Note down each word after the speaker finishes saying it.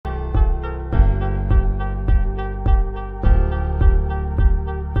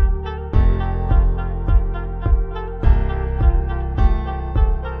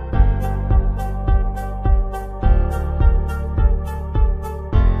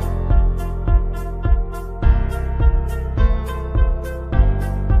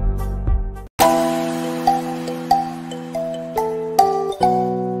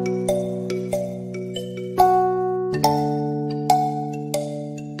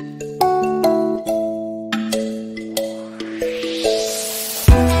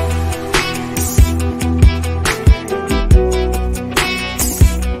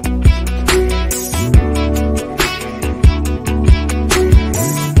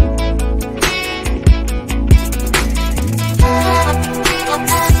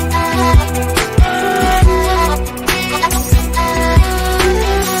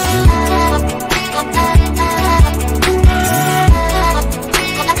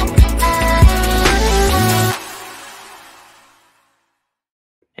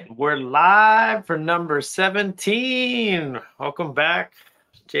We're live for number 17. Welcome back,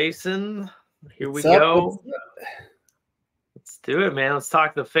 Jason. Here we go. Let's do it, man. Let's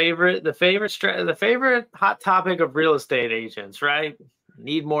talk the favorite hot topic of real estate agents, right?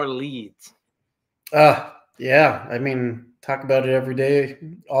 Need more leads. Yeah. I mean, talk about it every day,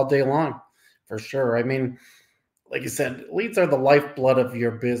 all day long, for sure. I mean, like you said, leads are the lifeblood of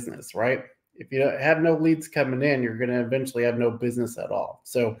your business, right? If you have no leads coming in, you're going to eventually have no business at all.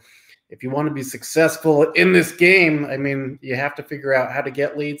 So if you want to be successful in this game, I mean, you have to figure out how to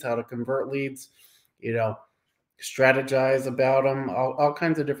get leads, how to convert leads, strategize about them, all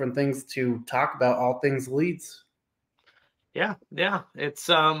kinds of different things to talk about all things leads. Yeah. It's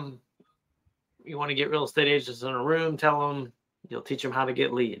you want to get real estate agents in a room, tell them you'll teach them how to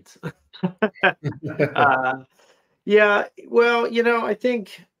get leads. Yeah, well,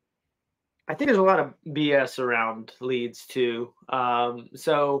 I think there's a lot of BS around leads too.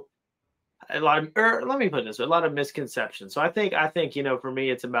 So let me put it this way, a lot of misconceptions. So I think, for me,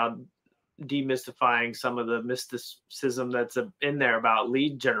 it's about demystifying some of the mysticism that's in there about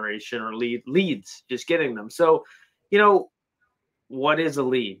lead generation or leads, just getting them. So, what is a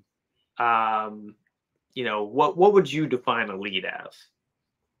lead? What would you define a lead as?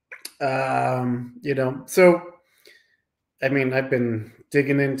 So I mean, I've been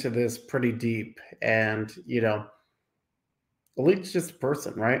digging into this pretty deep, and a lead's just a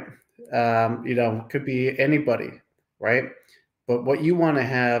person, right? Could be anybody, right? But what you want to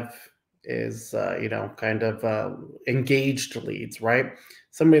have is, kind of engaged leads, right?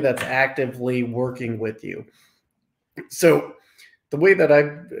 Somebody that's actively working with you. So the way that I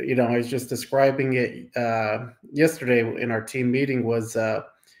was just describing it yesterday in our team meeting was,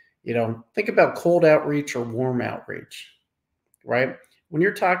 think about cold outreach or warm outreach, right? When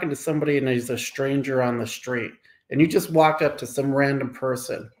you're talking to somebody and there's a stranger on the street and you just walk up to some random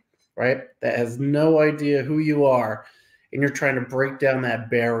person, right, that has no idea who you are, and you're trying to break down that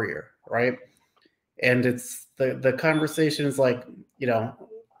barrier, right? And it's the conversation is like,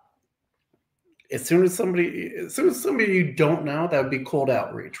 as soon as somebody you don't know, that would be cold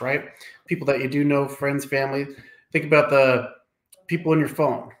outreach, right? People that you do know, friends, family. Think about the people in your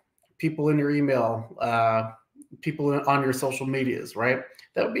phone, people in your email, people on your social medias, right?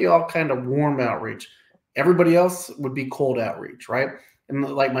 That would be all kind of warm outreach. Everybody else would be cold outreach, right?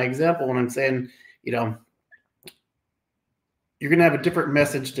 And like my example, when I'm saying, you're going to have a different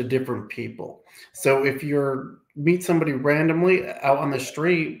message to different people. So if you meet somebody randomly out on the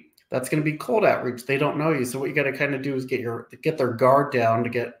street, that's going to be cold outreach. They don't know you. So what you got to kind of do is get their guard down to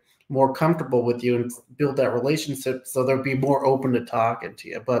get more comfortable with you and build that relationship, so they'll be more open to talking to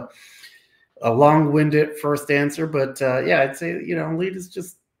you. But a long-winded first answer, but yeah, I'd say, lead is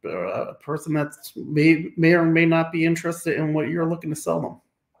just a person that may or may not be interested in what you're looking to sell them.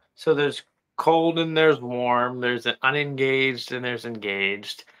 So there's cold and there's warm, there's an unengaged and there's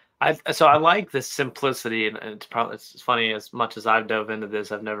engaged. So I like the simplicity, and it's funny, as much as I've dove into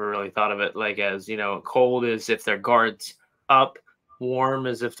this, I've never really thought of it like as, cold is if their guard's up, warm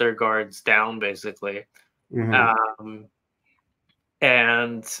is if their guard's down, basically. Mm-hmm.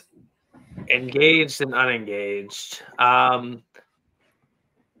 And engaged and unengaged.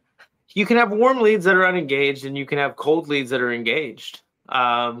 You can have warm leads that are unengaged, and you can have cold leads that are engaged.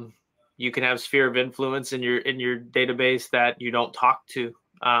 You can have sphere of influence in your database that you don't talk to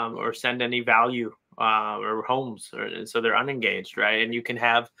or send any value or homes, so they're unengaged, right? And you can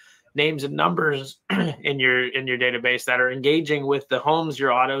have names and numbers in your database that are engaging with the homes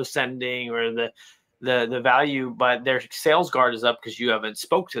you're auto sending or the value, but their sales guard is up because you haven't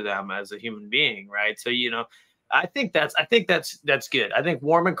spoke to them as a human being, right? So I think that's good. I think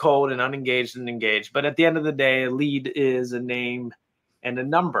warm and cold and unengaged and engaged. But at the end of the day, a lead is a name and a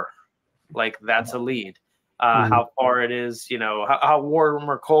number. Like, that's a lead. How far it is, how warm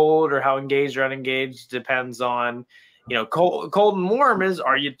or cold or how engaged or unengaged depends on, cold and warm is,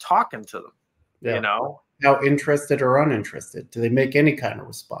 are you talking to them? Yeah. How interested or uninterested? Do they make any kind of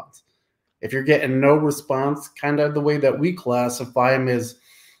response? If you're getting no response, kind of the way that we classify them is,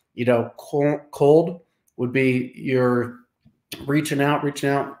 cold would be you're reaching out,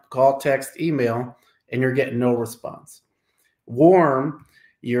 call, text, email, and you're getting no response. Warm,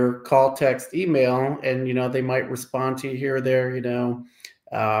 your call, text, email, and they might respond to you here or there,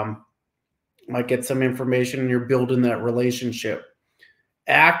 might get some information, and you're building that relationship.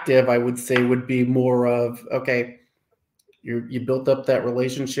 Active, I would say, would be more of, okay, you built up that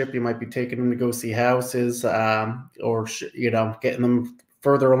relationship. You might be taking them to go see houses, or getting them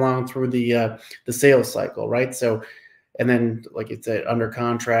further along through the sales cycle, right? So, and then, like you said, under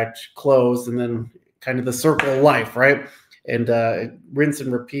contract, closed, and then kind of the circle of life, right? and rinse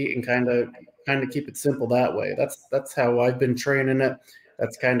and repeat, and kind of keep it simple that way. That's how I've been training it.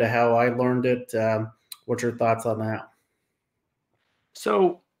 That's kind of how I learned it. What's your thoughts on that?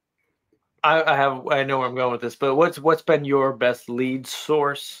 So I know where I'm going with this, but what's been your best lead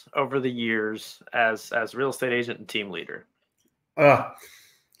source over the years as real estate agent and team leader?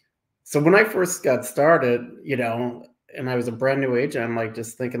 So when I first got started, and I was a brand new agent, I'm like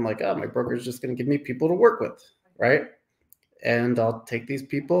just thinking like, oh, my broker's just going to give me people to work with, right? And I'll take these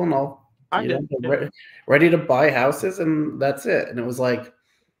people and I'll, ready to buy houses, and that's it. And it was like,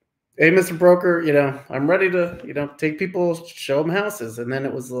 hey, Mr. Broker, I'm ready to, take people, show them houses. And then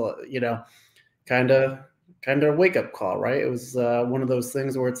it was, kind of a wake up call, right? It was one of those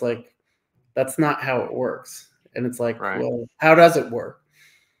things where it's like, that's not how it works. And it's like, well, how does it work?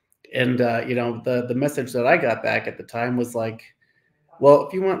 And, the message that I got back at the time was like, well,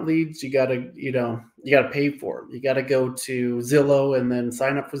 if you want leads, you gotta pay for them. You gotta go to Zillow and then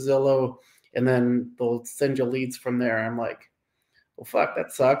sign up for Zillow, and then they'll send you leads from there. I'm like, well, fuck,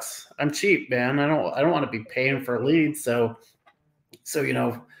 that sucks. I'm cheap, man. I don't want to be paying for leads. So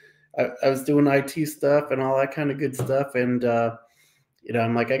I was doing IT stuff and all that kind of good stuff, and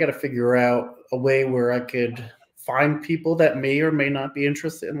I'm like, I got to figure out a way where I could find people that may or may not be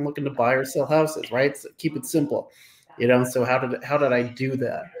interested in looking to buy or sell houses, right? So keep it simple. So how did I do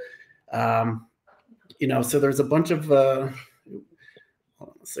that? So there's a bunch of hold on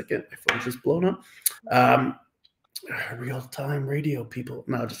a second, my phone's just blown up. Real-time radio people.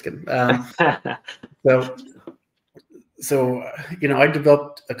 No, just kidding. So I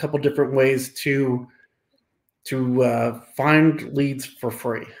developed a couple different ways to find leads for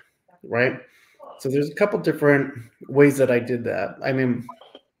free, right? So there's a couple different ways that I did that. I mean,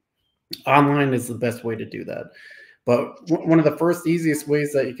 online is the best way to do that. But one of the first easiest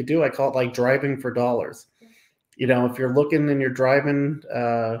ways that you could do, I call it like driving for dollars. If you're looking and you're driving,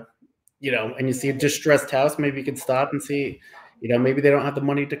 and you see a distressed house, maybe you could stop and see, maybe they don't have the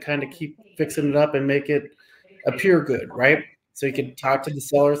money to kind of keep fixing it up and make it appear good, right? So you could talk to the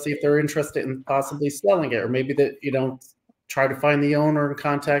seller, see if they're interested in possibly selling it, or maybe that, try to find the owner and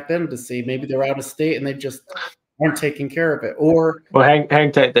contact them to see maybe they're out of state and they just aren't taking care of it. Or well,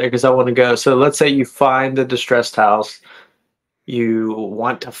 hang tight there because I want to go. So let's say you find the distressed house, you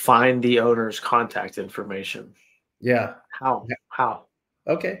want to find the owner's contact information. Yeah. How?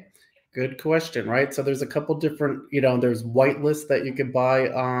 Okay. Good question, right? So there's a couple different, there's whitelists that you can buy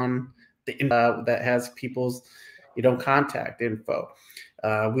on the that has people's, contact info.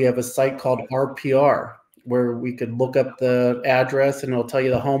 We have a site called RPR where we could look up the address and it'll tell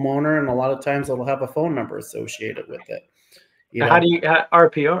you the homeowner, and a lot of times it'll have a phone number associated with it. How do you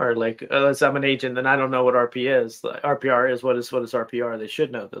RPR? Like, unless I'm an agent, then I don't know what RPR is. RPR is what is RPR? They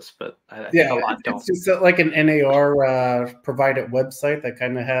should know this, but I think a lot don't. It's just like an NAR provided website that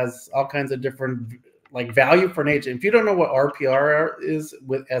kind of has all kinds of different like value for an agent. If you don't know what RPR is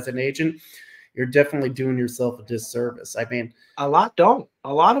as an agent, you're definitely doing yourself a disservice. I mean, a lot don't.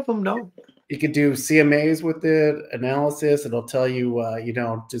 A lot of them don't. You could do CMAs with it, analysis. It'll tell you,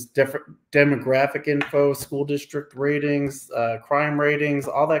 just different demographic info, school district ratings, crime ratings,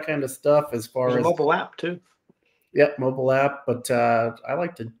 all that kind of stuff. As far as mobile app too. Yep, mobile app. But I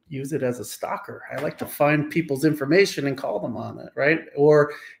like to use it as a stalker. I like to find people's information and call them on it, right?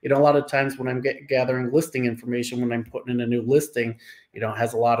 Or a lot of times when I'm gathering listing information, when I'm putting in a new listing, it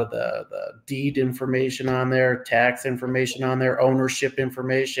has a lot of the deed information on there, tax information on there, ownership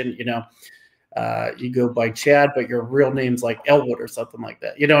information. You go by Chad, but your real name's like Elwood or something like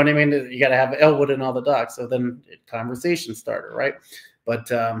that. You know what I mean? You got to have Elwood in all the docs. So then conversation starter, right? But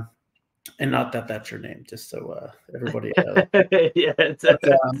and not that that's your name, just so everybody knows. Yeah, but,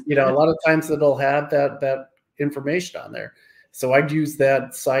 a lot of times it'll have that information on there. So I'd use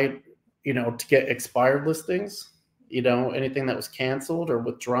that site, to get expired listings, anything that was canceled or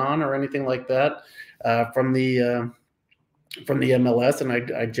withdrawn or anything like that from the MLS, and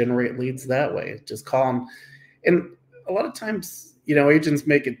I generate leads that way. Just call them. And a lot of times, agents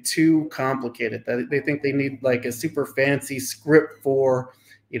make it too complicated. That they think they need like a super fancy script for,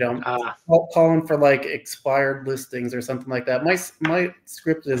 calling for like expired listings or something like that. My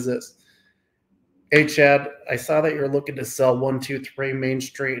script is this. Hey, Chad, I saw that you're looking to sell 123 Main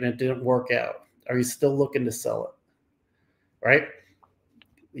Street and it didn't work out. Are you still looking to sell it? Right?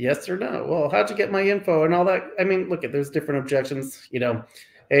 Yes or no? Well, how'd you get my info and all that? I mean, look, there's different objections.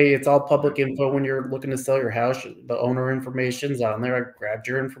 Hey, it's all public info when you're looking to sell your house. The owner information's on there. I grabbed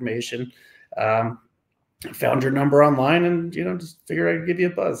your information, found your number online, and just figured I'd give you a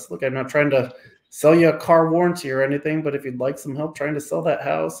buzz. Look, I'm not trying to sell you a car warranty or anything, but if you'd like some help trying to sell that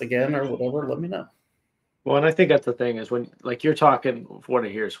house again or whatever, let me know. Well, and I think that's the thing is when like you're talking what I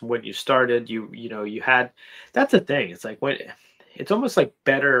hear is when you started, you know, you had that's the thing. It's like when it's almost like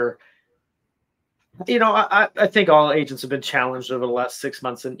better. You know, I think all agents have been challenged over the last 6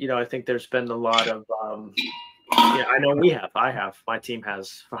 months, and you know, I think there's been a lot of yeah, I know we have. I have. My team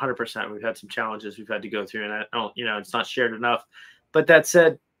has 100%. We've had some challenges we've had to go through, and I don't, you know, it's not shared enough. But that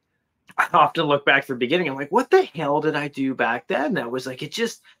said, I often look back to the beginning. I'm like, what the hell did I do back then? That was like, it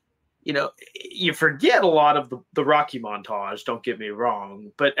just, you know, you forget a lot of the Rocky montage, don't get me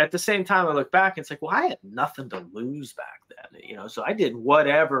wrong. But at the same time, I look back and it's like, well, I had nothing to lose back then, you know, so I did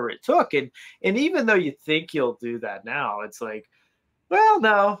whatever it took. And even though you think you'll do that now, it's like, well,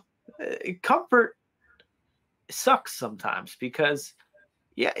 no, comfort sucks sometimes because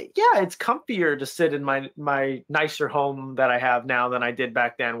yeah, it's comfier to sit in my nicer home that I have now than I did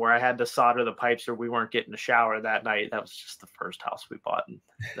back then, where I had to solder the pipes or we weren't getting a shower that night. That was just the first house we bought in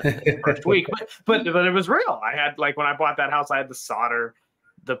the first week, but it was real. I had like when I bought that house, I had to solder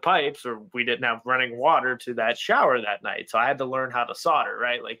the pipes, or we didn't have running water to that shower that night, so I had to learn how to solder.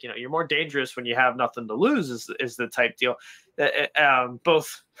 Right, like you know, you're more dangerous when you have nothing to lose. Is the type deal.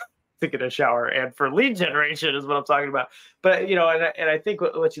 Both thinking a shower and for lead generation is what I'm talking about. But you know, and I think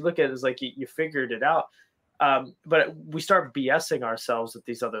what you look at is like you figured it out. But we start BSing ourselves at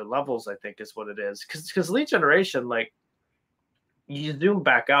these other levels, I think is what it is. Because lead generation, like you zoom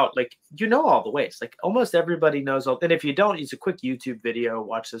back out, like you know all the ways. Like almost everybody knows all, and if you don't, use a quick YouTube video,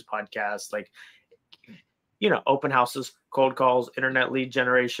 watch this podcast, like you know, open houses, cold calls, internet lead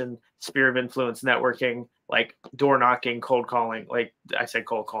generation, sphere of influence networking, like door knocking, cold calling. Like I said,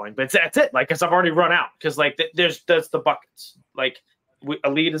 cold calling, but that's it. Like, cause I've already run out. Cause like that's the buckets. Like a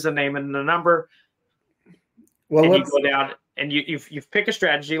lead is a name and a number. Well, and you go down and you pick a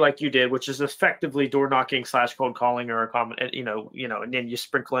strategy like you did, which is effectively door knocking / cold calling or a common, you know, and then you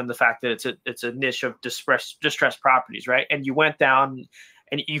sprinkle in the fact that it's a niche of distressed properties, right? And you went down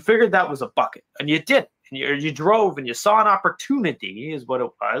and you figured that was a bucket, and you did. And you drove and you saw an opportunity is what it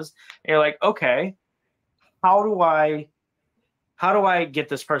was. And you're like, okay, how do I get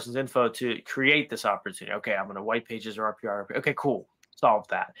this person's info to create this opportunity? Okay, I'm going to white pages or RPR. Okay, cool. Solve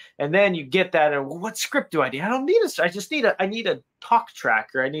that. And then you get that. And well, what script do I need? I don't need I just need I need a talk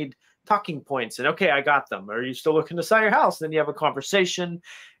tracker. I need talking points. And okay, I got them. Are you still looking to sell your house? And then you have a conversation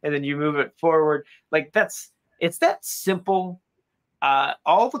and then you move it forward. Like it's that simple.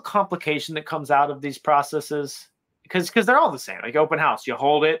 All the complication that comes out of these processes, because they're all the same. Like open house, you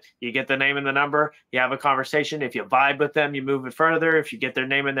hold it, you get the name and the number, you have a conversation. If you vibe with them, you move it further. If you get their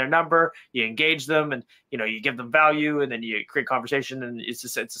name and their number, you engage them, and you know you give them value, and then you create conversation. And it's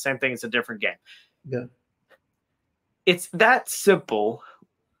the same thing. It's a different game. Yeah, it's that simple.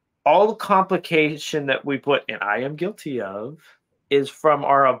 All the complication that we put, and I am guilty of, is from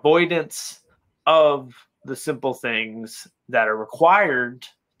our avoidance of the simple things that are required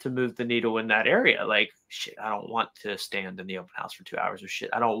to move the needle in that area. Like, shit, I don't want to stand in the open house for 2 hours, or shit,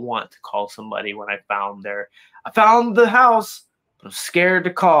 I don't want to call somebody when I found the house, but I'm scared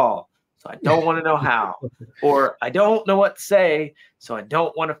to call. So I don't want to know how, or I don't know what to say. So I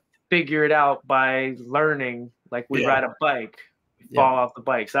don't want to figure it out by learning, like we ride a bike, fall off the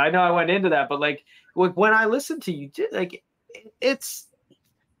bike. So I know I went into that, but like when I listened to you, like it's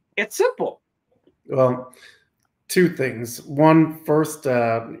simple. Well, two things. One, first,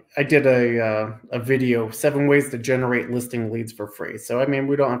 I did a video, 7 ways to generate listing leads for free. So, I mean,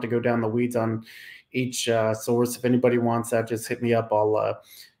 we don't have to go down the weeds on each source. If anybody wants that, just hit me up. I'll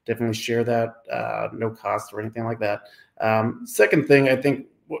definitely share that, no cost or anything like that. Second thing, I think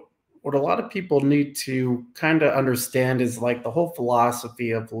what a lot of people need to kind of understand is like the whole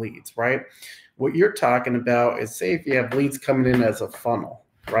philosophy of leads, right? What you're talking about is, say if you have leads coming in as a funnel,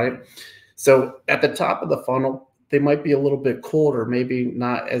 right? So at the top of the funnel, they might be a little bit colder, maybe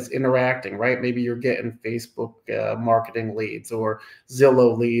not as interacting, right? Maybe you're getting Facebook marketing leads or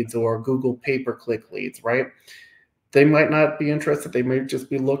Zillow leads or Google pay-per-click leads, right? They might not be interested. They may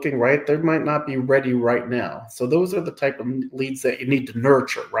just be looking, right? They might not be ready right now. So those are the type of leads that you need to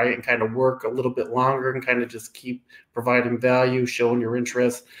nurture, right? And kind of work a little bit longer and kind of just keep providing value, showing your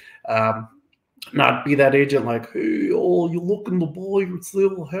interest. Not be that agent like, hey, oh, you looking to buy or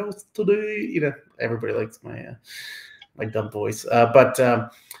sell a house today? You know, everybody likes my dumb voice. But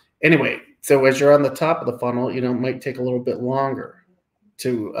anyway, so as you're on the top of the funnel, you know, it might take a little bit longer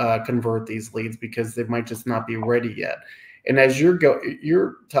to convert these leads because they might just not be ready yet. And as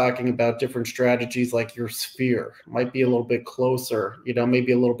you're talking about different strategies, like your sphere might be a little bit closer, you know,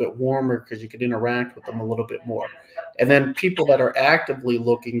 maybe a little bit warmer because you could interact with them a little bit more. And then people that are actively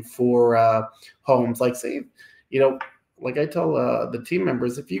looking for homes, like say, you know, like I tell the team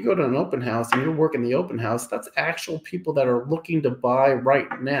members, if you go to an open house and you're working the open house, that's actual people that are looking to buy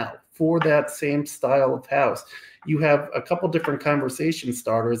right now for that same style of house. You have a couple different conversation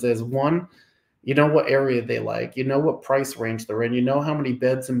starters. As one, you know what area they like, you know what price range they're in, you know how many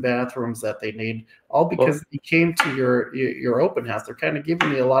beds and bathrooms that they need, all because you came to your open house. They're kind of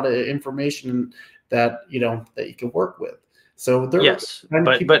giving you a lot of information that that you can work with. So they're yes,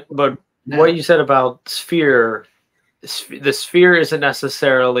 but what you said about sphere, the sphere isn't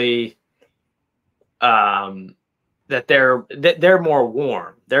necessarily that they're more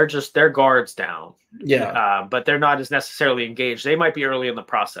warm. They're just their guards down. Yeah. But they're not as necessarily engaged. They might be early in the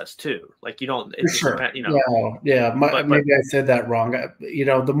process too. Like you don't, it sure. depends, Yeah. Maybe I said that wrong.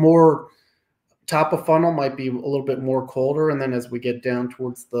 The more top of funnel might be a little bit more colder, and then as we get down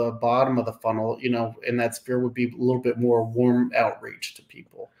towards the bottom of the funnel, in that sphere would be a little bit more warm outreach to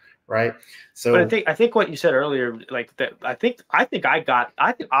people, right? So, but I think what you said earlier, like that, I think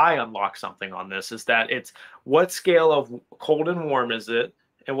I unlocked something on this. Is that it's what scale of cold and warm is it?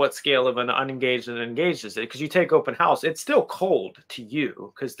 And what scale of an unengaged and engaged is it? Because you take open house, it's still cold to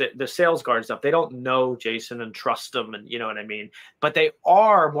you because the sales guard's up. They don't know Jason and trust them, and you know what I mean. But they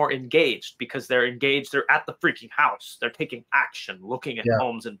are more engaged because they're engaged. They're at the freaking house. They're taking action, looking at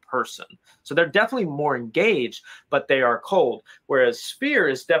homes in person. So they're definitely more engaged, but they are cold. Whereas sphere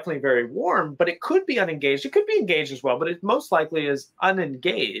is definitely very warm, but it could be unengaged. It could be engaged as well, but it most likely is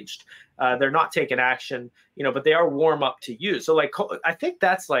unengaged. They're not taking action, but they are warm up to you. So like, I think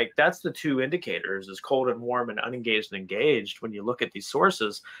that's the two indicators is cold and warm and unengaged and engaged when you look at these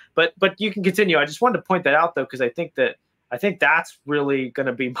sources. But you can continue. I just wanted to point that out though, because I think that's really going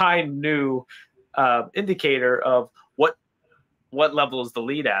to be my new indicator of what level is the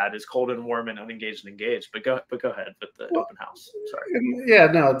lead at is cold and warm and unengaged and engaged. But go ahead with the open house. Sorry. Yeah,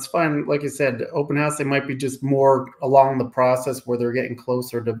 no, it's fine. Like you said, open house, they might be just more along the process where they're getting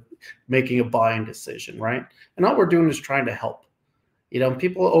closer to making a buying decision, right? And all we're doing is trying to help.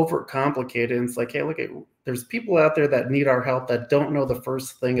 People overcomplicate it. And it's like, hey, look, there's people out there that need our help that don't know the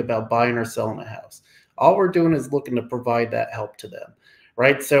first thing about buying or selling a house. All we're doing is looking to provide that help to them,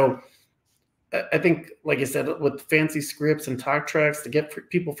 right? So I think, like I said, with fancy scripts and talk tracks to get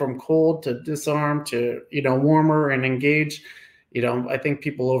people from cold to disarm to, warmer and engaged, I think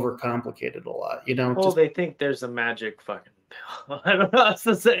people overcomplicate it a lot, Well, they think there's a magic fucking pill. I don't know what else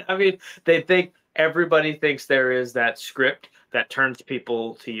to say. I mean, they think everybody thinks there is that script that turns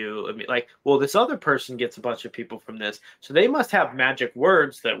people to you. I mean, like, well, this other person gets a bunch of people from this, so they must have magic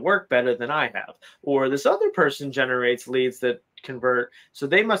words that work better than I have. Or this other person generates leads that convert, so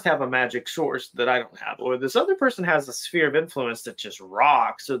they must have a magic source that I don't have. Or this other person has a sphere of influence that just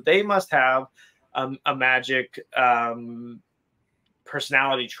rocks, so they must have a magic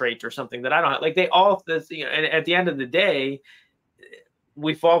personality trait or something that I don't have. Like they all, and at the end of the day,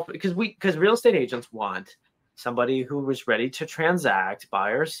 we fall because real estate agents want somebody who was ready to transact,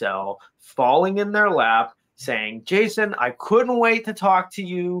 buy or sell, falling in their lap, saying, Jason, I couldn't wait to talk to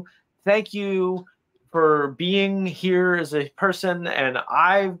you. Thank you for being here as a person. And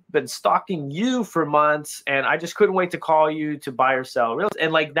I've been stalking you for months and I just couldn't wait to call you to buy or sell real estate.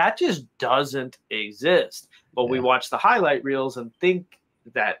 And like, that just doesn't exist. But we watch the highlight reels and think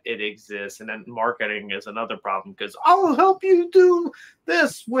that it exists. And then marketing is another problem because I'll help you do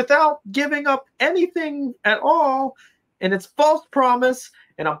this without giving up anything at all. And it's false promise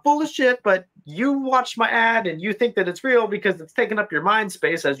and I'm full of shit, but you watch my ad and you think that it's real because it's taking up your mind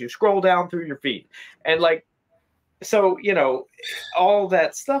space as you scroll down through your feed. And like, so, all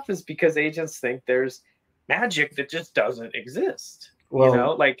that stuff is because agents think there's magic that just doesn't exist.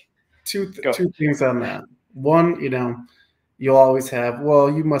 Well, like two things on that. One, you'll always have, well,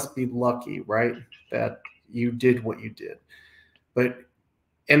 you must be lucky, right? That you did what you did.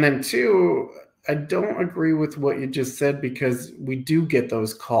 And then two, I don't agree with what you just said because we do get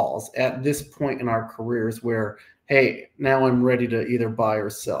those calls at this point in our careers where, hey, now I'm ready to either buy or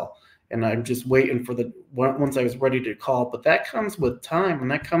sell. And I'm just waiting for once I was ready to call. But that comes with time and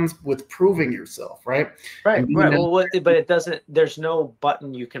that comes with proving yourself, right? Right. Well, but it doesn't, there's no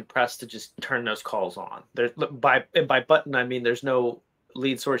button you can press to just turn those calls on. By button, I mean, there's no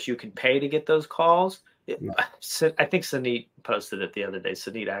lead source you can pay to get those calls. No. I think Suneet posted it the other day,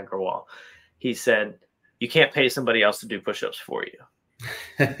 Suneet Agrawal. He said, you can't pay somebody else to do push-ups for you.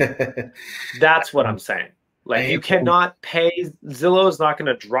 That's what I'm saying. Like you cannot pay. Zillow is not going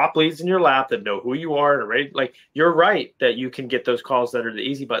to drop leads in your lap that know who you are. Right? Like you're right that you can get those calls that are the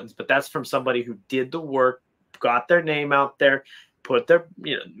easy buttons, but that's from somebody who did the work, got their name out there, put their,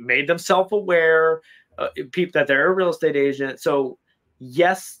 made them self-aware, that they're a real estate agent. So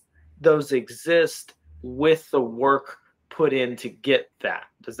yes, those exist with the work put in to get that.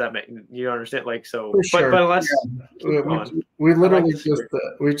 Does that make you understand? Like, so, For sure. but let's yeah. keep going. We literally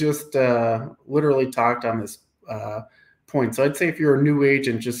like just literally talked on this point. So I'd say if you're a new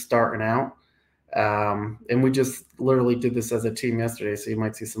agent just starting out, and we just literally did this as a team yesterday, so you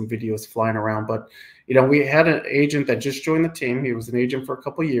might see some videos flying around. But we had an agent that just joined the team. He was an agent for a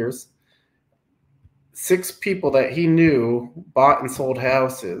couple of years. 6 people that he knew bought and sold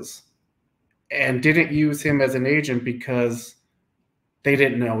houses and didn't use him as an agent because they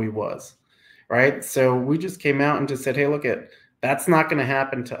didn't know he was, right? So we just came out and just said, hey, look, that's not going to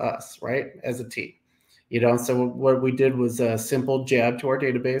happen to us, right, as a team. So what we did was a simple jab to our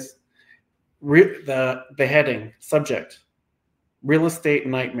database. The heading, subject, real estate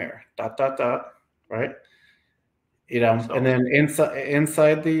nightmare, ... right? And then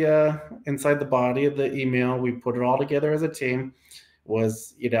inside the body of the email, we put it all together as a team,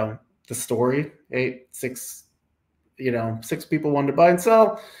 was the story. 6 people wanted to buy and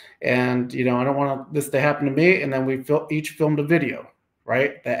sell, and I don't want this to happen to me. And then we each filmed a video,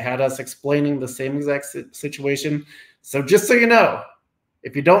 right, that had us explaining the same exact situation. So just so you know,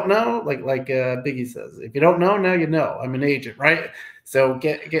 if you don't know, like Biggie says, if you don't know, now you know. I'm an agent, right? So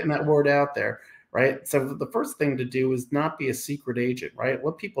getting that word out there. Right. So the first thing to do is not be a secret agent, right?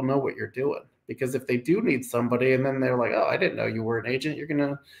 Let people know what you're doing, because if they do need somebody and then they're like, oh, I didn't know you were an agent, you're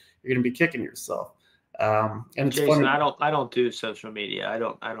gonna be kicking yourself. And it's Jason, funny. I don't do social media. I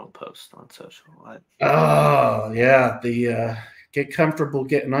don't post on social. Oh yeah, the get comfortable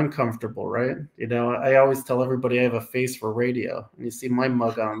getting uncomfortable, right? I always tell everybody I have a face for radio, and you see my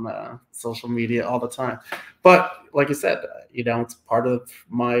mug on social media all the time. But like I said, it's part of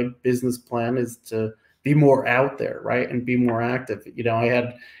my business plan is to be more out there, right, and be more active. I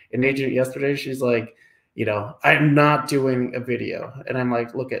had an agent yesterday. She's like, I'm not doing a video, and I'm like,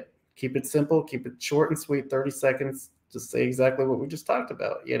 keep it simple, keep it short and sweet, 30 seconds. Just say exactly what we just talked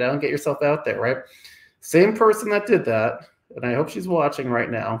about, and get yourself out there, right? Same person that did that, and I hope she's watching right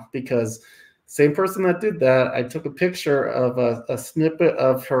now, because same person that did that, I took a picture of a snippet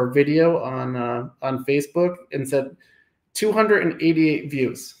of her video on Facebook and said 288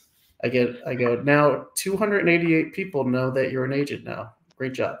 views. I go, now 288 people know that you're an agent now.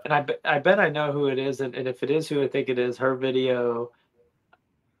 Great job. And I bet I know who it is, and if it is who I think it is, her video.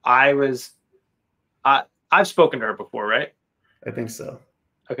 I've spoken to her before, right? I think so.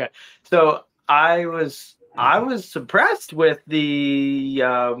 Okay, so I was impressed with the.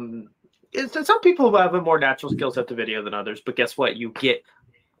 Some people have a more natural skill set to video than others, but guess what?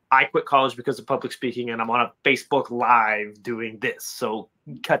 I quit college because of public speaking, and I'm on a Facebook Live doing this. So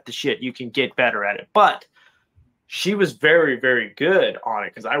cut the shit. You can get better at it, but she was very, very good on it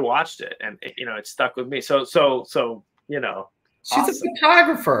because I watched it, and it stuck with me. So She's awesome. A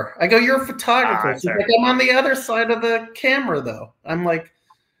photographer. I go, you're a photographer. She's like, I'm on the other side of the camera, though. I'm like,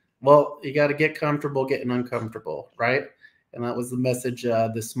 well, you got to get comfortable getting uncomfortable, right? And that was the message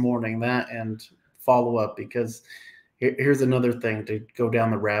this morning, that and follow up, because here's another thing to go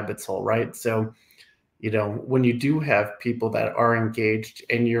down the rabbit's hole, right? So, when you do have people that are engaged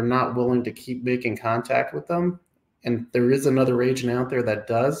and you're not willing to keep making contact with them, and there is another agent out there that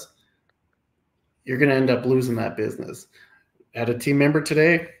does, you're going to end up losing that business. Had a team member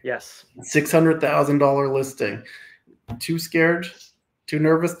today. Yes. $600,000 listing. Too scared, too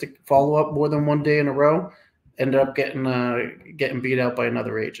nervous to follow up more than one day in a row. Ended up getting beat out by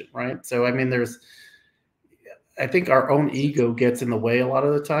another agent, right? So, I mean, I think our own ego gets in the way a lot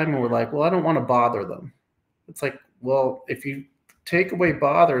of the time, and we're like, well, I don't want to bother them. It's like, well, if you take away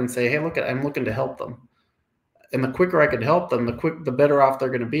bother and say, hey, look, I'm looking to help them. And the quicker I can help them, the better off they're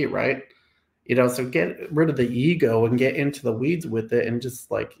going to be, right? So get rid of the ego and get into the weeds with it. And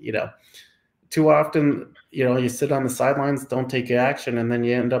just too often, you sit on the sidelines, don't take action, and then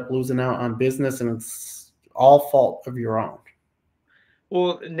you end up losing out on business, and it's all fault of your own.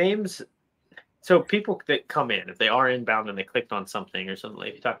 Well, names. So people that come in, if they are inbound and they clicked on something or something,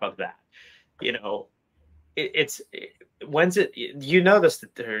 if you talk about that, when's it, this,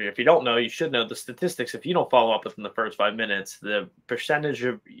 or if you don't know, you should know the statistics. If you don't follow up within the first 5 minutes, the percentage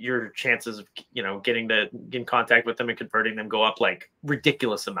of your chances of getting in contact with them and converting them go up like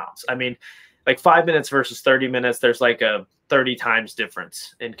ridiculous amounts. I mean, like 5 minutes versus 30 minutes, there's like a 30 times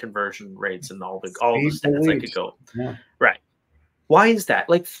difference in conversion rates, and all the stats I could go. Yeah. Right. Why is that?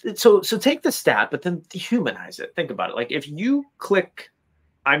 Like, so take the stat, but then dehumanize it. Think about it. Like, if you click,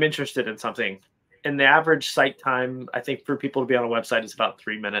 I'm interested in something, and the average site time, I think, for people to be on a website is about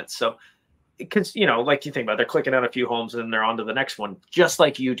 3 minutes. So, because, like you think about it, they're clicking on a few homes and then they're on to the next one, just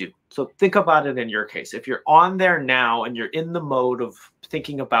like you do. So think about it in your case. If you're on there now and you're in the mode of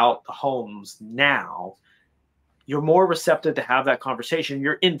thinking about the homes now, you're more receptive to have that conversation.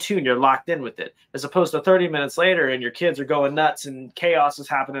 You're in tune, you're locked in with it, as opposed to 30 minutes later and your kids are going nuts and chaos is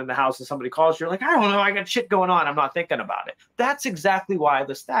happening in the house and somebody calls you, you're like, I don't know, I got shit going on, I'm not thinking about it. That's exactly why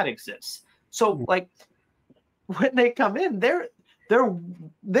the stat exists. So like when they come in, they're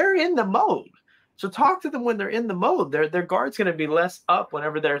in the mode. So talk to them when they're in the mode. Their guard's going to be less up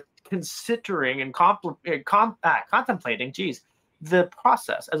whenever they're considering and contemplating, the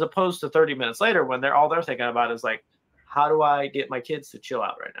process, as opposed to 30 minutes later when all they're thinking about is like, how do I get my kids to chill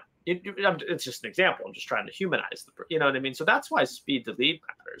out right now? It's just an example. I'm just trying to humanize you know what I mean? So that's why speed to lead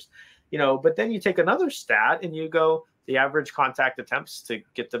matters, but then you take another stat and you go, the average contact attempts to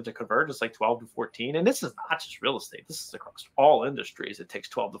get them to convert is like 12 to 14. And this is not just real estate. This is across all industries. It takes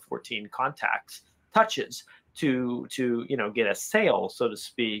 12 to 14 contacts, touches to get a sale, so to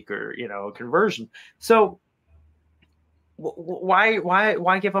speak, or, a conversion. So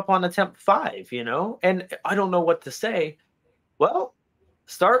why give up on attempt 5, And I don't know what to say. Well,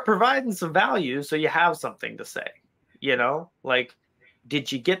 start providing some value so you have something to say, like,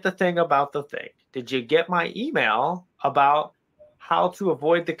 did you get the thing about the thing? Did you get my email about how to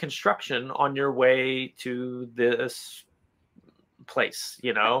avoid the construction on your way to this place,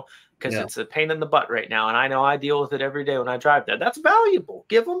 because it's a pain in the butt right now. And I know I deal with it every day when I drive there. That's valuable.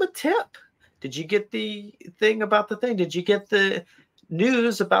 Give them a tip. Did you get the thing about the thing? Did you get the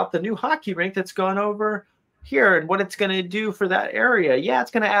news about the new hockey rink that's going over here and what it's going to do for that area? Yeah,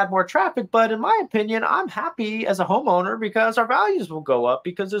 it's going to add more traffic, but in my opinion, I'm happy as a homeowner because our values will go up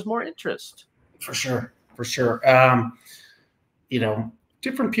because there's more interest. For sure.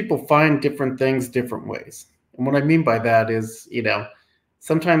 Different people find different things different ways. And what I mean by that is,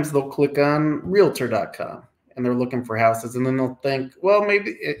 sometimes they'll click on realtor.com and they're looking for houses, and then they'll think, well,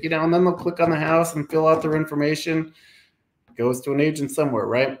 maybe, and then they'll click on the house and fill out their information, goes to an agent somewhere,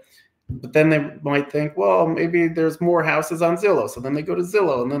 right? But then they might think, well, maybe there's more houses on Zillow. So then they go to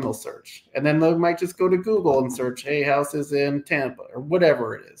Zillow and then they'll search. And then they might just go to Google and search, hey, houses in Tampa or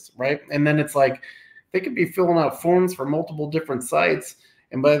whatever it is, right? And then it's like they could be filling out forms for multiple different sites.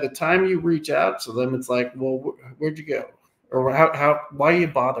 And by the time you reach out to them, it's like, well, where'd you go? Or why you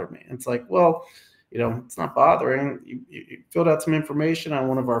bother me? It's like, well, it's not bothering. You filled out some information on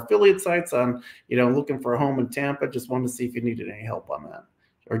one of our affiliate sites on, looking for a home in Tampa. Just wanted to see if you needed any help on that.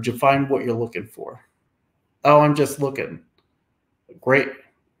 Or did you find what you're looking for? Oh, I'm just looking. Great.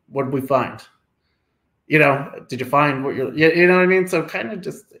 What did we find? Did you find what you're, you know what I mean? So kind of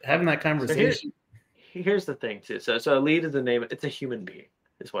just having that conversation. So here's the thing too. So a lead is the name. It's a human being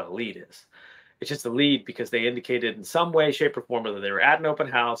is what a lead is. It's just a lead because they indicated in some way, shape, or form whether they were at an open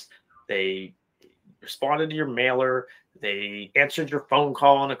house, they responded to your mailer, they answered your phone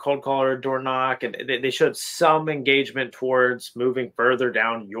call on a cold call or a door knock, and they showed some engagement towards moving further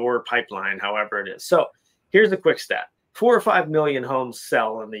down your pipeline, however it is. So here's a quick stat. 4 or 5 million homes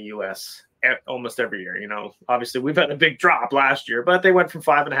sell in the U.S. almost every year. Obviously we've had a big drop last year, but they went from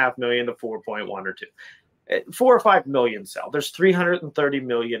 5.5 million to 4.1 or 2. 4 or 5 million sell. There's 330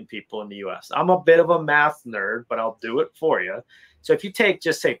 million people in the U.S. I'm a bit of a math nerd, but I'll do it for you. So if you take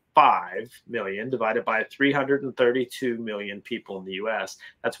just say 5 million divided by 332 million people in the U.S.,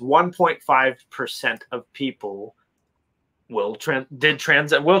 that's 1.5% of people will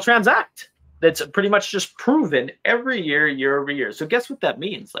transact. That's pretty much just proven every year, year over year. So guess what that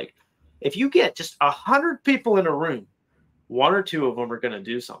means? Like, if you get just 100 people in a room, 1 or 2 of them are going to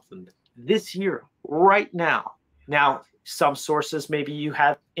do something this year, right now. Now, some sources, maybe you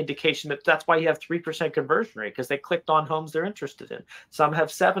have indication that's why you have 3% conversion rate, because they clicked on homes they're interested in. Some have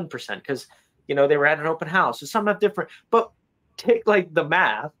 7% because, they were at an open house. So some have different, but take like the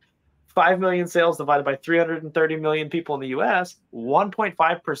math, 5 million sales divided by 330 million people in the US,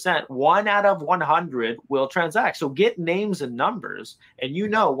 1.5%, 1 out of 100 will transact. So get names and numbers, and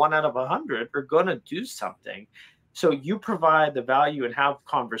 1 out of 100 are going to do something. So you provide the value and have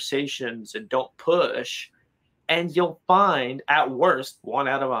conversations and don't push, and you'll find at worst 1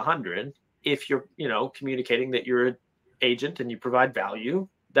 out of 100, if you're, communicating that you're an agent and you provide value,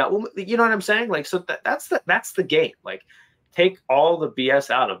 that will, you know what I'm saying? Like, so that's the game. Like, take all the BS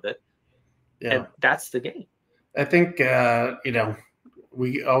out of it. Yeah. And that's the game. I think,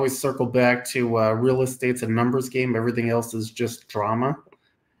 we always circle back to real estate's a numbers game. Everything else is just drama.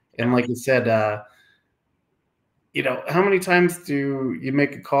 And like you said, how many times do you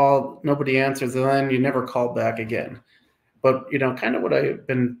make a call, nobody answers, and then you never call back again? But, kind of what I've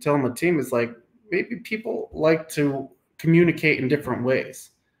been telling the team is like, maybe people like to communicate in different ways.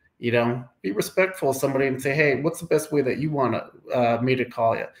 You know, be respectful of somebody and say, hey, what's the best way that you want me to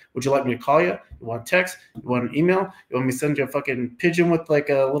call you? Would you like me to call you? You want text? You want an email? You want me to send you a fucking pigeon with like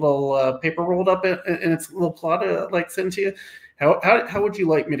a little paper rolled up in its little plot to like send to you? How would you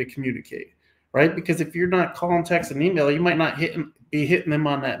like me to communicate? Right? Because if you're not calling, text, and email, you might not be hitting them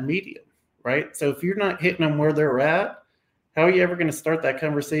on that medium, right? So if you're not hitting them where they're at, how are you ever going to start that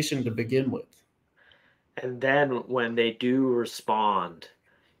conversation to begin with? And then when they do respond,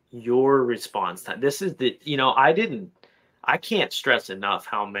 your response time. This is the, I can't stress enough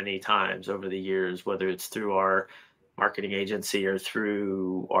how many times over the years, whether it's through our marketing agency or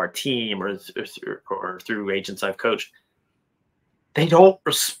through our team or through agents I've coached, they don't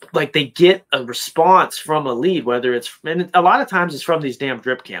like they get a response from a lead, whether it's, and a lot of times it's from these damn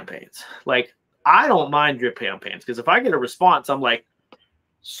drip campaigns. Like, I don't mind drip campaigns because if I get a response, I'm like,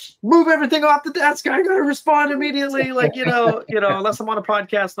 move everything off the desk. I gotta respond immediately. Like, unless I'm on a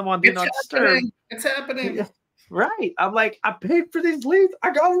podcast, I'm on Do Not Disturb. It's happening. Right. I'm like, I paid for these leads.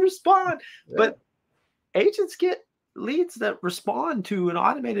 I gotta respond. Yeah. But agents get leads that respond to an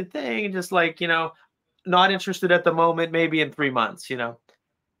automated thing and just like, not interested at the moment, maybe in 3 months, and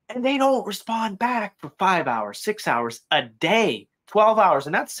they don't respond back for 5 hours, 6 hours, a day, 12 hours.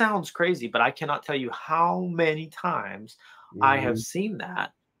 And that sounds crazy, but I cannot tell you how many times I have seen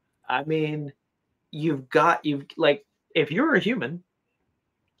that. I mean, you've like, if you're a human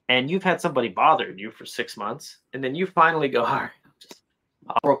and you've had somebody bothering you for 6 months, and then you finally go, all right,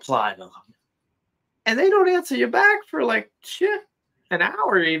 I'll reply to them. And they don't answer you back for like an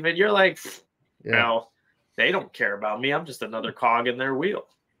hour even. You're like, well, they don't care about me. I'm just another cog in their wheel.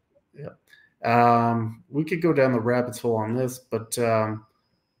 Yeah. We could go down the rabbit hole on this, but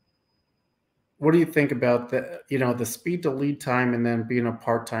what do you think about the speed to lead time and then being a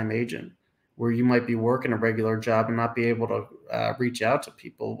part-time agent where you might be working a regular job and not be able to reach out to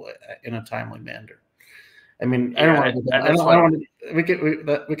people in a timely manner? I mean, I don't want to, we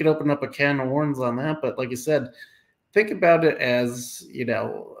could open up a can of worms on that, but like you said, think about it as,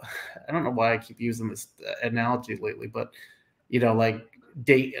 I don't know why I keep using this analogy lately, but, like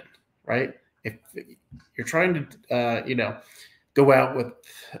dating, right? If you're trying to, go out with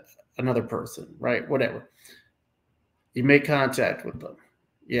another person, right? Whatever. You make contact with them.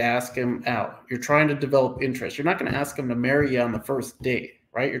 You ask them out. You're trying to develop interest. You're not going to ask them to marry you on the first date,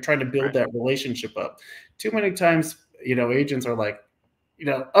 right? You're trying to build that relationship up. Too many times, agents are like,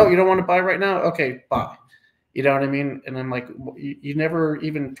 oh, you don't want to buy right now? Okay, buy. You know what I mean? And I'm like, you never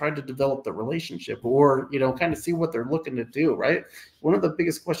even tried to develop the relationship or, kind of see what they're looking to do, right? One of the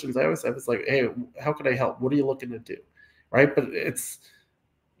biggest questions I always have is like, hey, how can I help? What are you looking to do? Right? But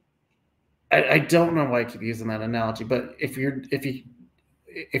I don't know why I keep using that analogy, but if you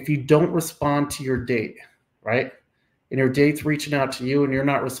don't respond to your date, right? And your date's reaching out to you and you're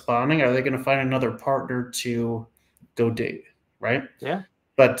not responding, are they going to find another partner to go date? Right? Yeah.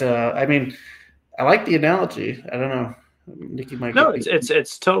 But I mean, I like the analogy. I don't know. Nikki might. No,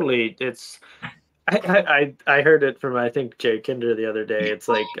 it's totally. I heard it from, I think, Jay Kinder the other day. It's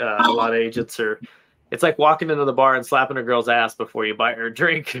like a lot of agents it's like walking into the bar and slapping a girl's ass before you buy her a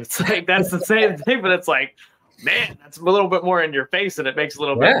drink. It's like, that's the same thing, but it's like, man, that's a little bit more in your face and it makes a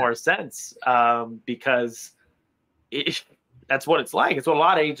little bit more sense because that's what it's like. It's what a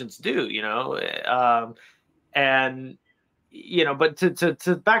lot of agents do, and but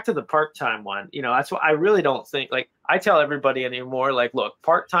to back to the part-time one, that's what I really don't think. Like, I tell everybody anymore, like, look,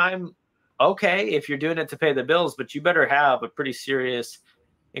 part-time, okay, if you're doing it to pay the bills, but you better have a pretty serious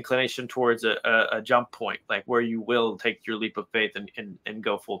inclination towards a jump point, like where you will take your leap of faith and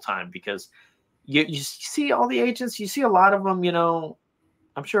go full-time, because you see all the agents, you see a lot of them,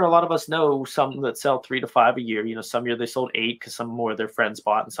 I'm sure a lot of us know some that sell 3 to 5 a year. Some year they sold 8 because some more of their friends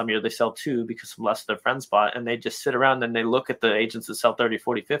bought, and some year they sell 2 because some less of their friends bought. And they just sit around and they look at the agents that sell 30,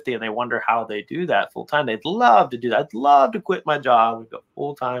 40, 50, and they wonder how they do that full time. They'd love to do that. I'd love to quit my job and go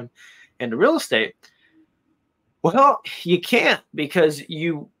full time into real estate. Well, you can't because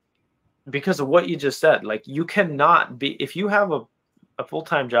of what you just said. Like, you cannot be, if you have a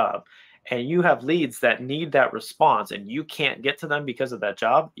full-time job and you have leads that need that response and you can't get to them because of that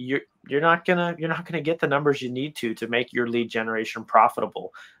job, you're not gonna get the numbers you need to make your lead generation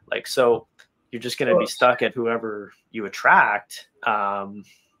profitable. Like, so you're just gonna be stuck at whoever you attract through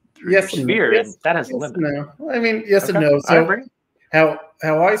your sphere, and that has a limit. No. I mean, yes and no. So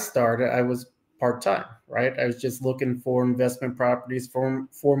how I started, I was part-time, right? I was just looking for investment properties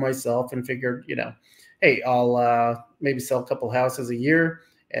for myself and figured, hey, I'll maybe sell a couple houses a year,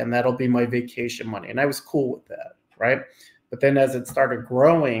 and that'll be my vacation money. And I was cool with that, right? But then as it started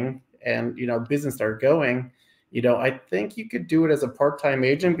growing and, business started going, You know, I think you could do it as a part-time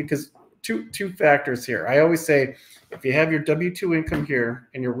agent because two factors here. I always say, if you have your W-2 income here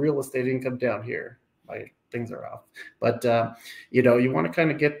and your real estate income down here, my things are off. But you know, you want to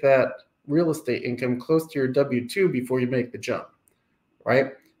kind of get that real estate income close to your W-2 before you make the jump,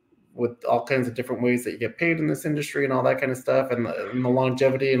 right? With all kinds of different ways that you get paid in this industry and all that kind of stuff, and the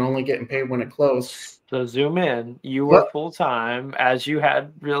longevity and only getting paid when it closes. So zoom in. You were Yep. full time as you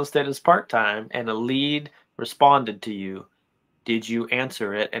had real estate as part time, and a lead responded to you. Did you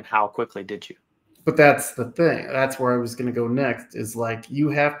answer it, and how quickly did you? But that's the thing. That's where I was going to go next. Is like you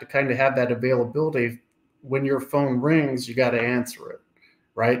have to kind of have that availability. When your phone rings, you got to answer it,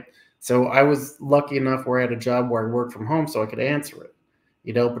 right? So I was lucky enough where I had a job where I worked from home, so I could answer it.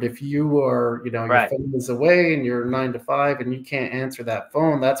 You know, but if you are, you know, your phone is away and you're 9 to 5 and you can't answer that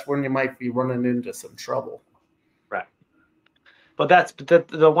phone, that's when you might be running into some trouble. Right. But that's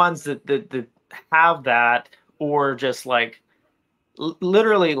the ones that have that, or just like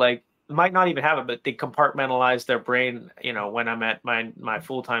literally like might not even have it, but they compartmentalize their brain. You know, when I'm at my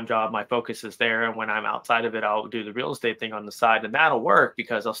full-time job, my focus is there, and when I'm outside of it, I'll do the real estate thing on the side, and that'll work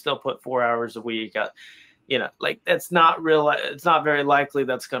because I'll still put 4 hours a week. You know, like it's not very likely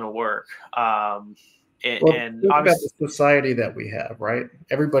that's going to work. Well, think about the society that we have, right?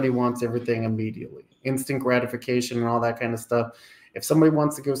 Everybody wants everything immediately, instant gratification and all that kind of stuff. If somebody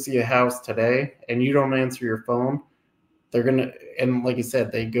wants to go see a house today and you don't answer your phone, they're going to, and like you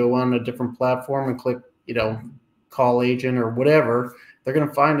said, they go on a different platform and click, you know, call agent or whatever. They're going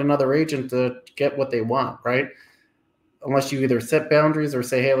to find another agent to get what they want, right? Unless you either set boundaries or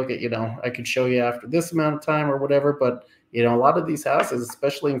say, hey, look at, you know, I could show you after this amount of time or whatever. But, you know, a lot of these houses,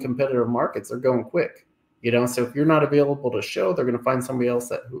 especially in competitive markets, they're going quick, you know. So if you're not available to show, they're going to find somebody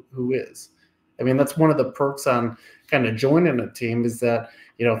else who is. I mean, that's one of the perks on kind of joining a team is that,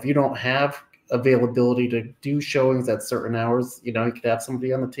 you know, if you don't have availability to do showings at certain hours, you know, you could have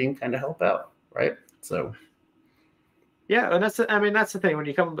somebody on the team kind of help out, right? So. Yeah, and that's the thing when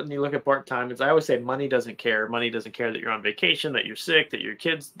you come and you look at part-time, is I always say money doesn't care. Money doesn't care that you're on vacation, that you're sick, that your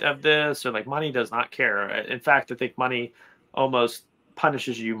kids have this, or like money does not care. In fact, I think money almost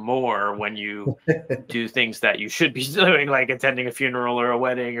punishes you more when you do things that you should be doing, like attending a funeral or a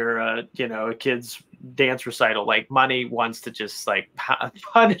wedding or a kid's dance recital. Like money wants to just like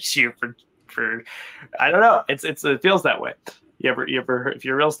punish you for I don't know. It feels that way. You ever, if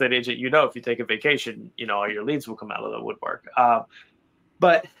you're a real estate agent, you know, if you take a vacation, you know, all your leads will come out of the woodwork.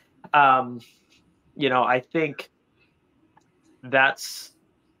 But you know, I think that's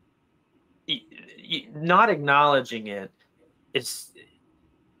not acknowledging it is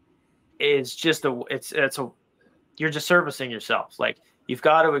just you're just servicing yourself. Like, you've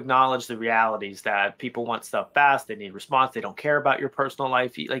got to acknowledge the realities that people want stuff fast. They need response. They don't care about your personal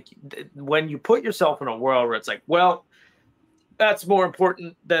life. Like, when you put yourself in a world where it's like, well, that's more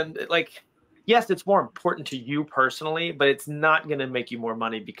important than, like, yes, it's more important to you personally, but it's not going to make you more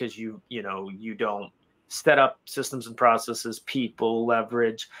money because you don't set up systems and processes, people,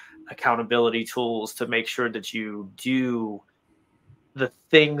 leverage, accountability tools to make sure that you do the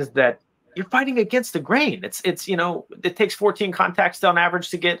things that you're fighting against the grain. It's you know, it takes 14 contacts on average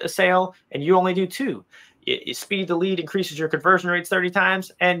to get a sale, and you only do 2. Speed to lead increases your conversion rates 30 times,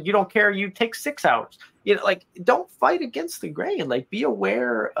 and you don't care. You take 6 hours. You know, like, don't fight against the grain. Like, be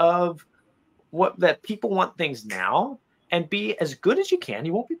aware of that people want things now, and be as good as you can.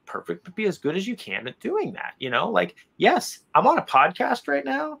 You won't be perfect, but be as good as you can at doing that. You know, like, yes, I'm on a podcast right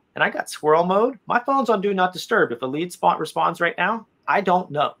now and I got squirrel mode. My phone's on do not disturb. If a lead spot responds right now, I don't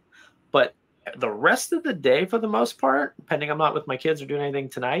know. But the rest of the day, for the most part, depending, I'm not with my kids or doing anything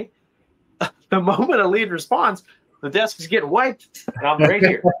tonight, the moment a lead responds, the desk is getting wiped and I'm right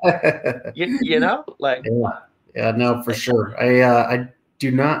here. you know, like, yeah, no, for sure. I do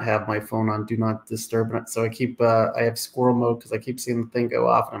not have my phone on do not disturb, so I keep I have squirrel mode because I keep seeing the thing go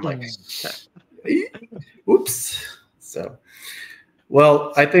off, and I'm like, oops. So,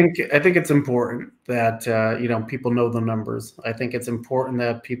 well, I think it's important that you know, people know the numbers. I think it's important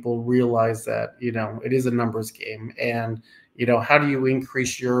that people realize that, you know, it is a numbers game, and, you know, how do you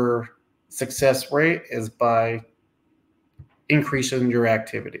increase your success rate is by increasing your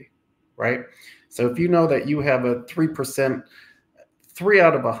activity, right? So if you know that you have a 3% 3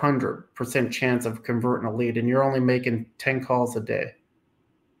 out of 100% chance of converting a lead, and you're only making 10 calls a day,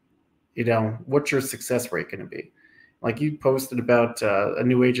 you know, what's your success rate going to be? Like, you posted about a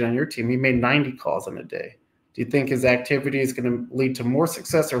new agent on your team. He made 90 calls in a day. Do you think his activity is going to lead to more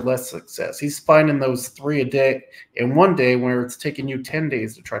success or less success? He's finding those 3 a day in one day, where it's taking you 10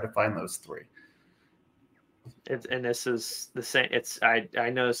 days to try to find those 3. And this is the same. I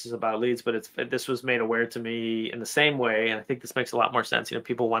know this is about leads, but this was made aware to me in the same way, and I think this makes a lot more sense.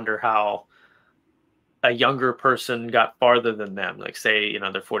 People wonder how a younger person got farther than them. Like, say,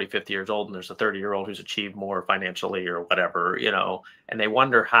 they're 40, 50 years old, and there's a 30-year-old who's achieved more financially or whatever, and they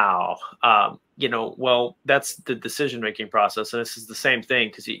wonder how. Well, that's the decision-making process, and this is the same thing,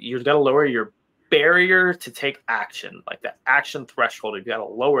 because you've got to lower your barrier to take action, like that action threshold. You've got to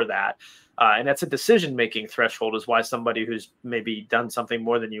lower that. And that's a decision-making threshold, is why somebody who's maybe done something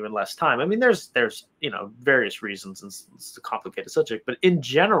more than you in less time. I mean, there's various reasons, and it's a complicated subject, but in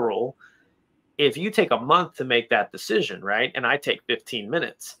general, if you take a month to make that decision, right, and I take 15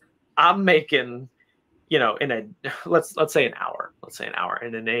 minutes, I'm making, let's say an hour,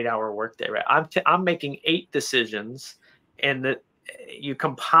 in an 8-hour workday, right? I'm making 8 decisions, and that you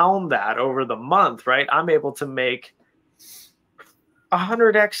compound that over the month, right? I'm able to make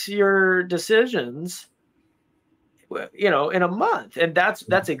 100x your decisions, in a month. And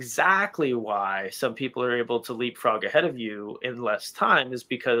that's exactly why some people are able to leapfrog ahead of you in less time, is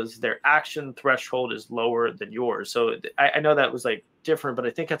because their action threshold is lower than yours. So I know that was like different, but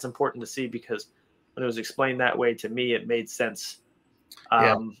I think that's important to see, because when it was explained that way to me, it made sense.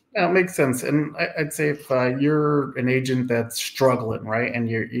 Yeah, it makes sense. And I'd say if you're an agent that's struggling, right, and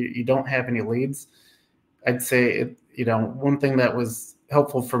you don't have any leads, I'd say one thing that was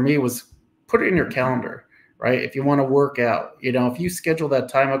helpful for me was put it in your calendar, right? If you want to work out, if you schedule that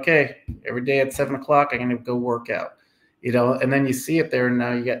time, okay, every day at 7 o'clock, I'm going to go work out, and then you see it there, and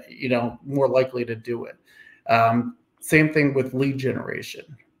now you get, more likely to do it. Same thing with lead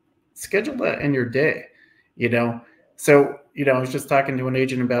generation. Schedule that in your day, So, I was just talking to an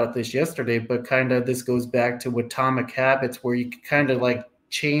agent about this yesterday, but kind of this goes back to atomic habits, where you can kind of like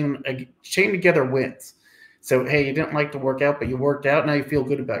chain together wins. So, hey, you didn't like to work out, but you worked out. Now you feel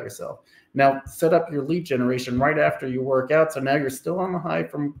good about yourself. Now set up your lead generation right after you work out. So now you're still on the high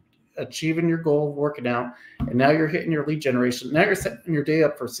from achieving your goal of working out. And now you're hitting your lead generation. Now you're setting your day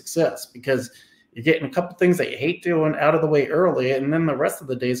up for success, because you're getting a couple things that you hate doing out of the way early. And then the rest of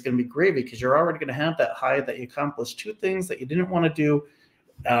the day is going to be great, because you're already going to have that high that you accomplished 2 things that you didn't want to do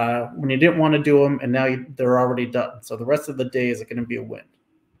when you didn't want to do them. And now they're already done. So the rest of the day is going to be a win.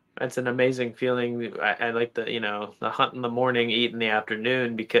 It's an amazing feeling. I like the hunt in the morning, eat in the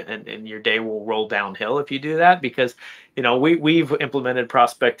afternoon, because and your day will roll downhill if you do that, because we've implemented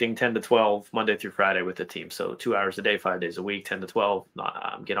prospecting 10 to 12 Monday through Friday with the team. So 2 hours a day, 5 days a week, 10 to 12.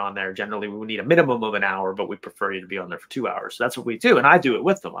 Get on there. Generally, we need a minimum of an hour, but we prefer you to be on there for 2 hours. So that's what we do, and I do it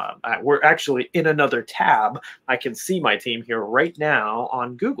with them. We're actually in another tab. I can see my team here right now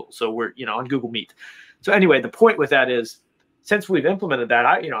on Google. So we're on Google Meet. So anyway, the point with that is, since we've implemented that,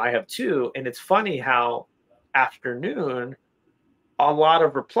 I have 2, and it's funny how afternoon a lot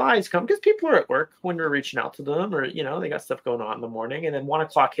of replies come, because people are at work when you're reaching out to them, or they got stuff going on in the morning, and then 1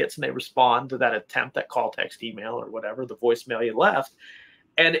 o'clock hits and they respond to that attempt, that call, text, email, or whatever, the voicemail you left,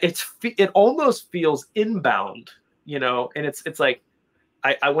 and it almost feels inbound, and it's like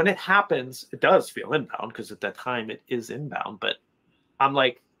I when it happens, it does feel inbound, because at that time it is inbound, but I'm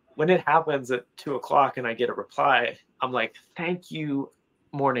like, when it happens at 2 o'clock and I get a reply, I'm like, thank you,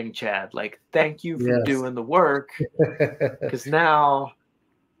 morning Chad. Like, thank you for doing the work, because now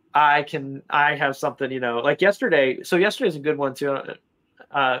I have something, like yesterday. So yesterday's a good one too.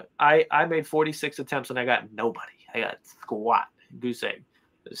 I made 46 attempts and I got nobody. I got squat, goose egg.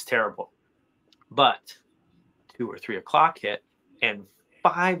 It was terrible. But 2 or 3 o'clock hit, and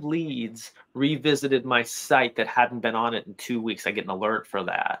 5 leads revisited my site that hadn't been on it in 2 weeks. I get an alert for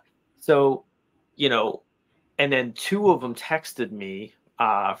that. So, and then 2 of them texted me.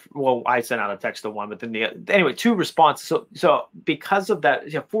 Well, I sent out a text to 1, but then anyway, 2 responses. So because of that,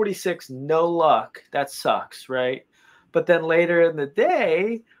 46, no luck. That sucks, right? But then later in the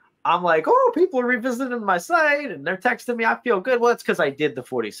day, I'm like, oh, people are revisiting my site and they're texting me. I feel good. Well, it's because I did the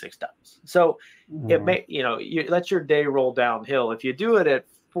 46 times. So it may, you let your day roll downhill. If you do it at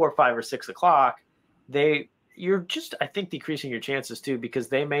 4, 5, or 6 o'clock, you're just, I think, decreasing your chances too, because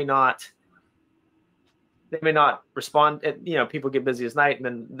they may not respond. People get busy as night, and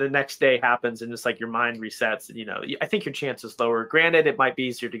then the next day happens, and it's like your mind resets. And I think your chances lower. Granted, it might be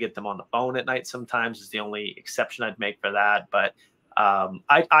easier to get them on the phone at night. Sometimes is the only exception I'd make for that, but.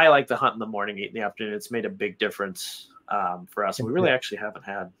 I like to hunt in the morning, eat in the afternoon. It's made a big difference for us. We really actually haven't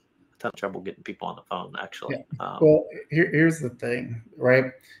had a ton of trouble getting people on the phone, actually. Yeah. Well, here's the thing, right?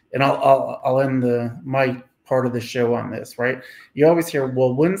 And I'll end my part of the show on this, right? You always hear,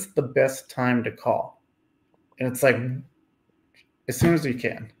 well, when's the best time to call? And it's like, as soon as you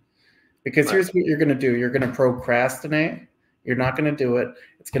can. Because here's what you're going to do. You're going to procrastinate. You're not going to do it.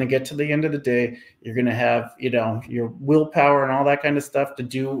 It's going to get to the end of the day. You're going to have, you know, your willpower and all that kind of stuff to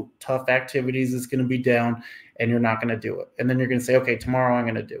do tough activities is going to be down, and you're not going to do it. And then you're going to say, okay, tomorrow I'm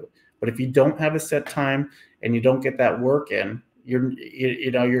going to do it. But if you don't have a set time and you don't get that work in,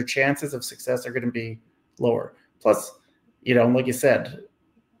 you know, your chances of success are going to be lower. Plus, you know, like you said,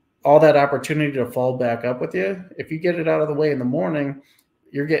 all that opportunity to fall back up with you, if you get it out of the way in the morning,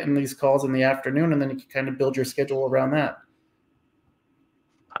 you're getting these calls in the afternoon, and then you can kind of build your schedule around that.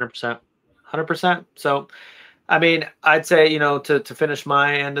 100%. 100%. So, I mean, I'd say, you know, to finish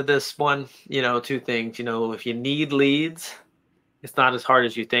my end of this one, you know, two things. You know, if you need leads, it's not as hard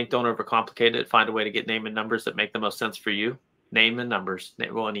as you think. Don't overcomplicate it. Find a way to get name and numbers that make the most sense for you. Name and numbers,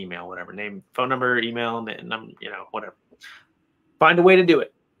 well, an email, whatever. Name, phone number, email, you know, whatever. Find a way to do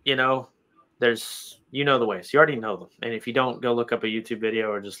it. You know, you know the ways. You already know them. And if you don't, go look up a YouTube video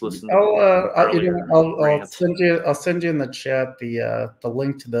or just listen. I'll send you in the chat the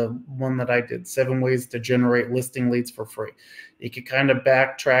link to the one that I did, 7 ways to generate listing leads for free. You can kind of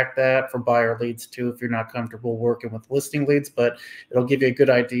backtrack that for buyer leads too if you're not comfortable working with listing leads, but it'll give you a good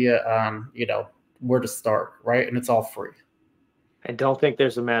idea on, you know, where to start, right? And it's all free. I don't think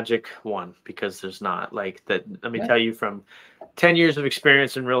there's a magic one, because there's not. Like that. Let me tell you, from 10 years of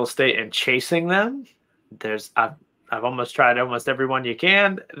experience in real estate and chasing them, I've almost tried almost every one you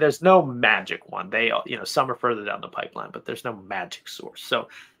can. There's no magic one. They all, you know, some are further down the pipeline, but there's no magic source. So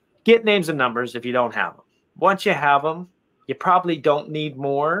get names and numbers if you don't have them. Once you have them, you probably don't need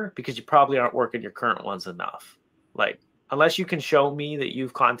more, because you probably aren't working your current ones enough. Like, unless you can show me that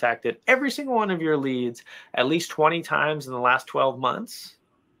you've contacted every single one of your leads at least 20 times in the last 12 months,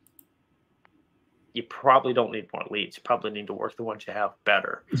 you probably don't need more leads. You probably need to work the ones you have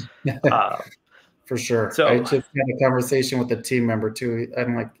better. For sure. So I just had a conversation with a team member too.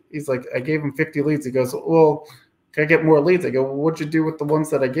 I'm like, he's like, I gave him 50 leads. He goes, well, can I get more leads? I go, well, what'd you do with the ones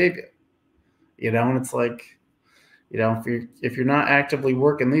that I gave you? You know, and it's like, you know, if you're not actively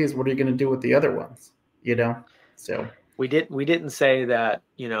working these, what are you going to do with the other ones? You know, so we didn't say that,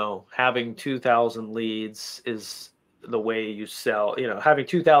 you know, having 2,000 leads is the way you sell. You know, having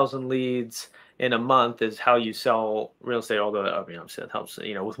 2,000 leads in a month is how you sell real estate. Although, I mean, it helps,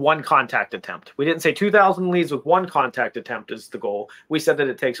 you know, with one contact attempt. We didn't say 2,000 leads with one contact attempt is the goal. We said that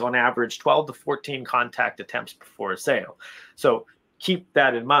it takes on average 12 to 14 contact attempts before a sale. So keep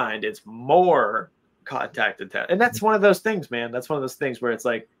that in mind. It's more contact attempt. And that's one of those things, man. That's one of those things where it's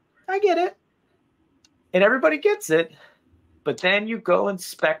like, I get it. And everybody gets it. But then you go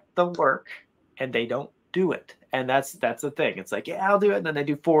inspect the work and they don't do it. And that's the thing. It's like, yeah, I'll do it. And then they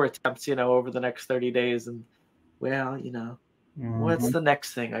do 4 attempts, you know, over the next 30 days. And, well, you know, what's the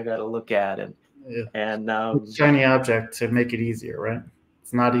next thing I got to look at? And shiny object to make it easier, right?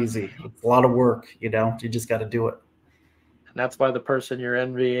 It's not easy. It's a lot of work, you know, you just got to do it. And that's why the person you're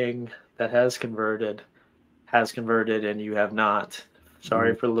envying that has converted and you have not.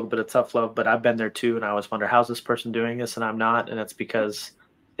 Sorry for a little bit of tough love, but I've been there too. And I always wonder, how's this person doing this and I'm not? And it's because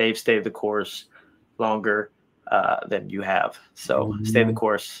they've stayed the course longer than you have. So stay the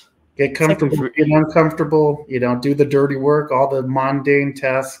course. Get comfortable, get uncomfortable, you know, do the dirty work, all the mundane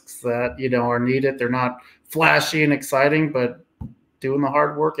tasks that, you know, are needed. They're not flashy and exciting, but doing the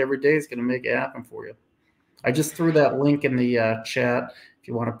hard work every day is going to make it happen for you. I just threw that link in the chat if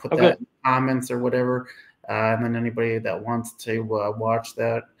you want to put that in comments or whatever. And then anybody that wants to watch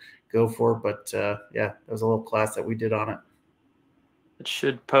that, go for it. But yeah, there was a little class that we did on it. It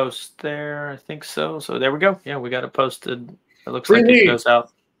should post there. I think so. So there we go. Yeah, we got it posted. It looks like it goes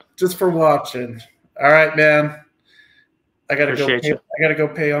out. Just for watching. All right, man. I gotta go. I gotta go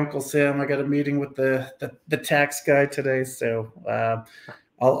pay Uncle Sam. I got a meeting with the tax guy today. So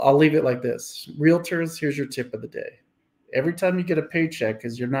I'll leave it like this. Realtors, here's your tip of the day. Every time you get a paycheck,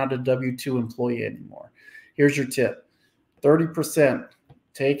 because you're not a W-2 employee anymore, here's your tip. 30%.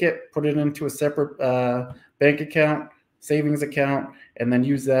 Take it, put it into a separate bank account, savings account, and then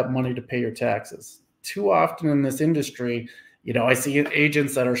use that money to pay your taxes. Too often in this industry, you know, I see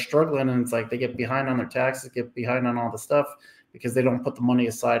agents that are struggling and it's like they get behind on their taxes, get behind on all the stuff because they don't put the money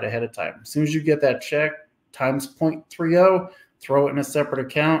aside ahead of time. As soon as you get that check times 0.30, throw it in a separate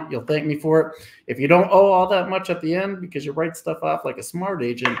account. You'll thank me for it. If you don't owe all that much at the end because you write stuff off like a smart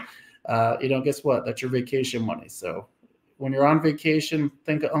agent, you know, guess what? That's your vacation money. So when you're on vacation,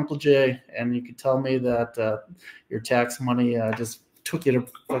 think of Uncle Jay, and you could tell me that your tax money just took you to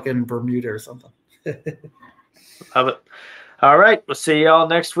fucking Bermuda or something. Love it. All right. We'll see y'all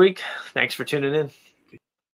next week. Thanks for tuning in.